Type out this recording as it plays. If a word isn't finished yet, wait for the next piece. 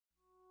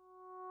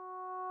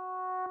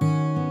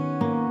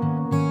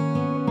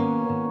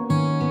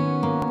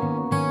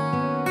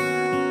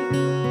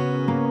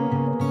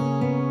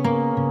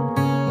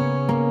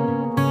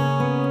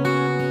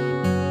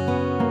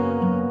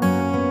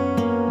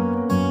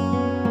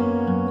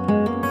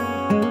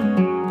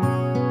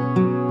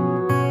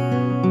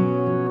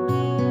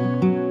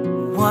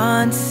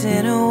once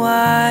in a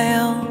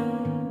while,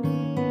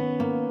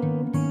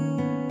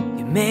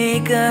 you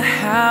make a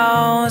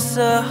house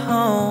a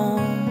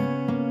home.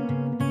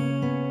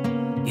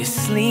 You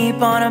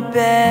sleep on a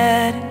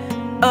bed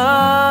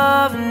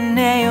of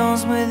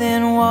nails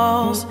within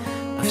walls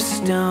of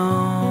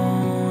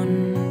stone.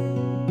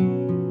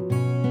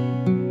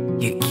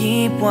 You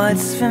keep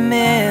what's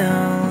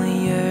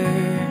familiar,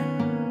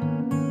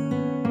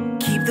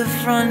 keep the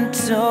front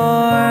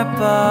door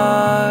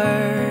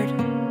barred,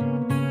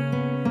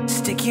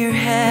 stick your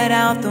head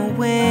out the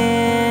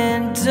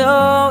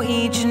window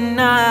each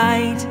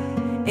night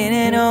in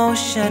an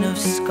ocean of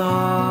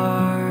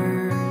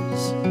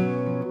scars.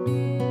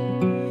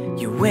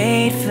 You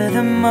wait for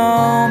the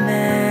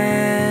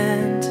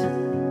moment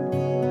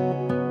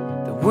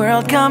the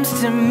world comes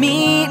to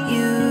meet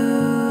you.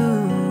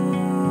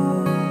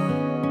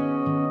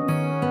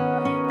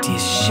 Do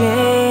you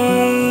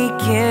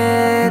shake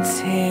its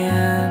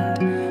hand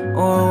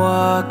or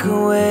walk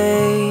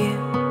away?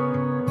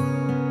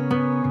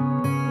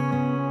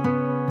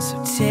 So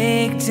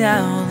take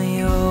down the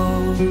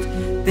old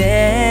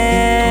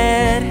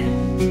bed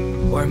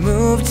or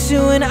move to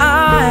an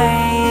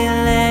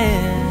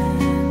island.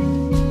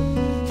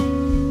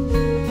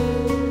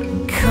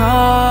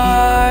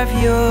 Carve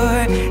your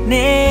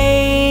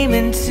name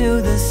into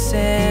the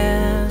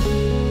sand,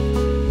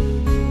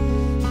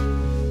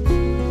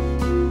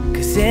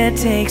 'cause it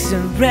takes a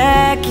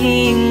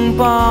wrecking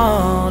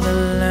ball to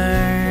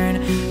learn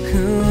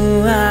who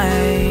I am.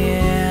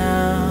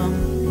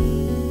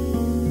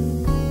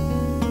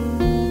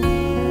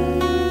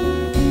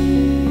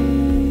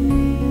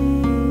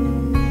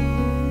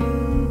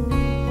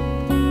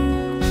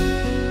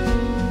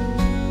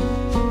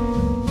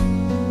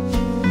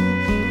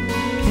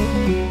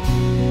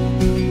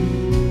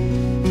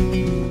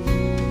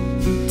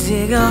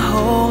 Dig a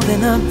hole in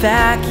the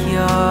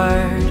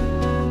backyard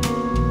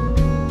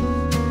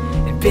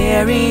and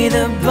bury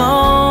the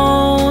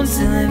bones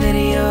in the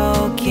video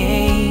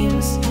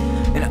games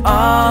and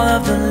all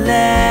of the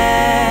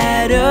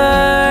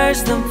letters,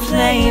 the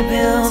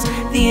playbills,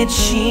 the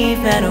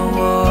achievement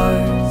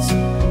awards.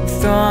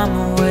 Throw them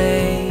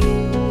away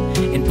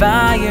and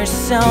buy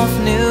yourself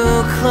new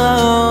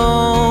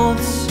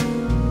clothes,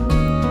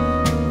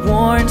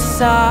 worn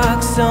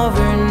socks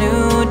over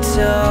new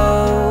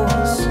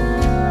toes.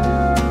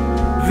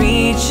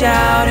 Reach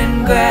out and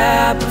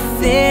grab a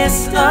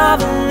fist of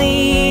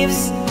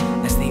leaves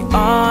as the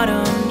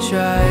autumn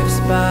drives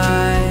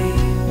by.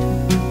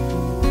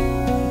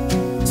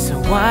 So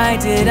why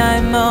did I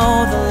mow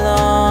the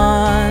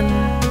lawn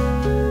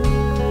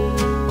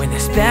when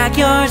this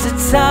backyard's a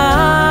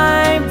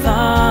time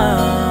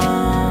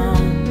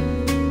bomb?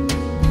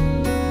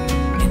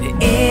 And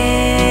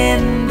in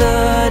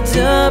the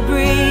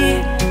debris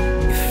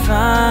you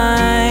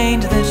find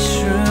the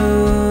truth.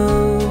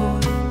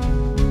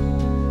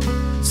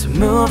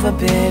 Move a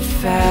bit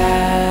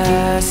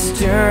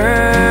faster,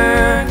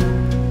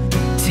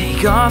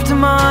 take off to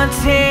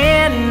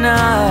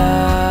Montana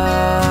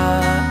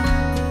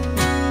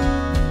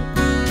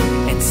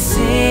and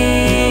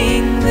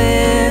sing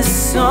this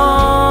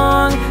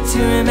song to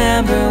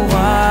remember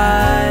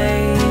why.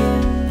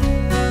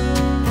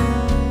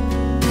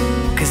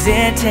 'Cause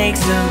it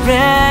takes a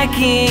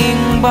wrecking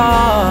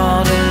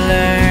ball to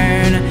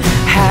learn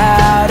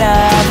how to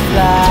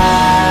fly.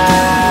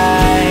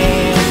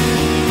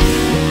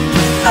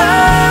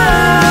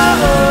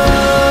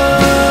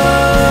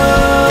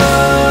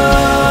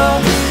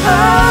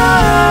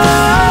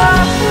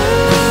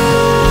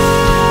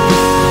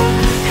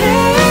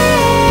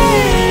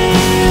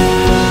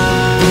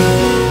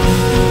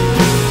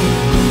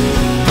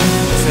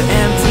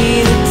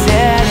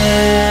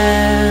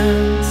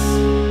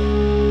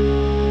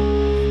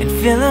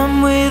 Fill them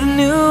with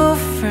new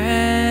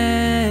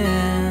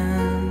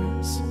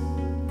friends.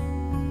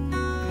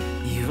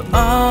 You've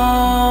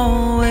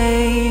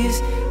always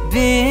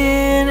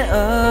been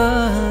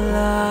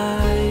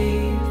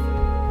alive,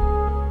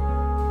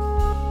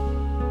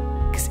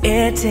 'cause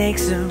it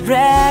takes a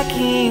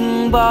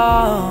wrecking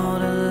ball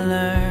to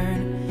learn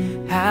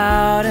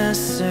how to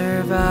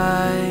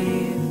survive.